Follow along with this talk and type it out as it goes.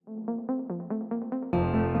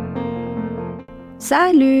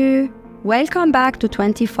Salut! Welcome back to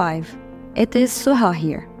 25. It is Souha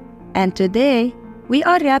here. And today, we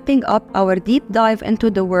are wrapping up our deep dive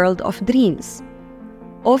into the world of dreams.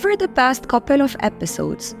 Over the past couple of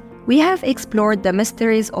episodes, we have explored the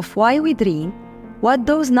mysteries of why we dream, what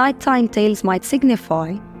those nighttime tales might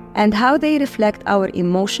signify, and how they reflect our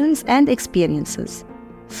emotions and experiences.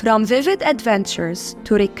 From vivid adventures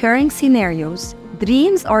to recurring scenarios,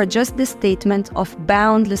 dreams are just the statement of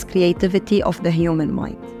boundless creativity of the human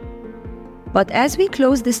mind. But as we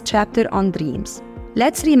close this chapter on dreams,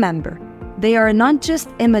 let's remember, they are not just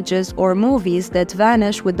images or movies that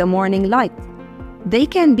vanish with the morning light. They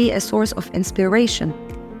can be a source of inspiration,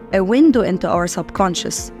 a window into our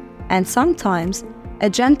subconscious, and sometimes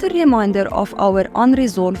a gentle reminder of our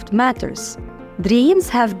unresolved matters. Dreams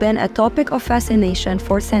have been a topic of fascination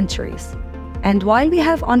for centuries. And while we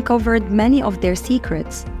have uncovered many of their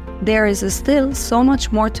secrets, there is still so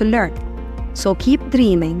much more to learn. So keep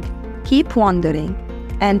dreaming, keep wondering,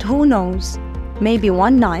 and who knows, maybe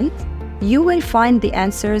one night, you will find the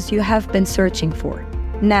answers you have been searching for.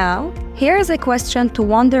 Now, here is a question to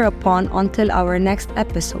wonder upon until our next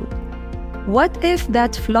episode. What if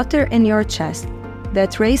that flutter in your chest,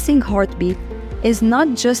 that racing heartbeat, is not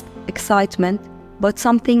just excitement, but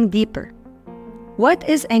something deeper? What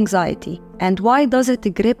is anxiety, and why does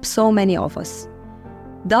it grip so many of us?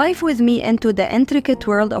 Dive with me into the intricate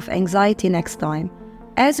world of anxiety next time,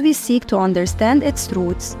 as we seek to understand its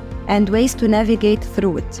roots and ways to navigate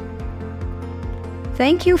through it.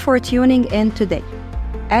 Thank you for tuning in today.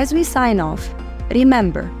 As we sign off,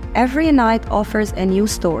 remember, every night offers a new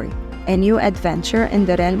story, a new adventure in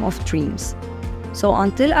the realm of dreams. So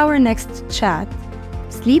until our next chat,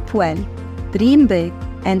 sleep well, dream big,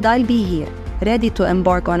 and I'll be here, ready to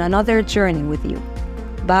embark on another journey with you.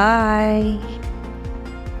 Bye!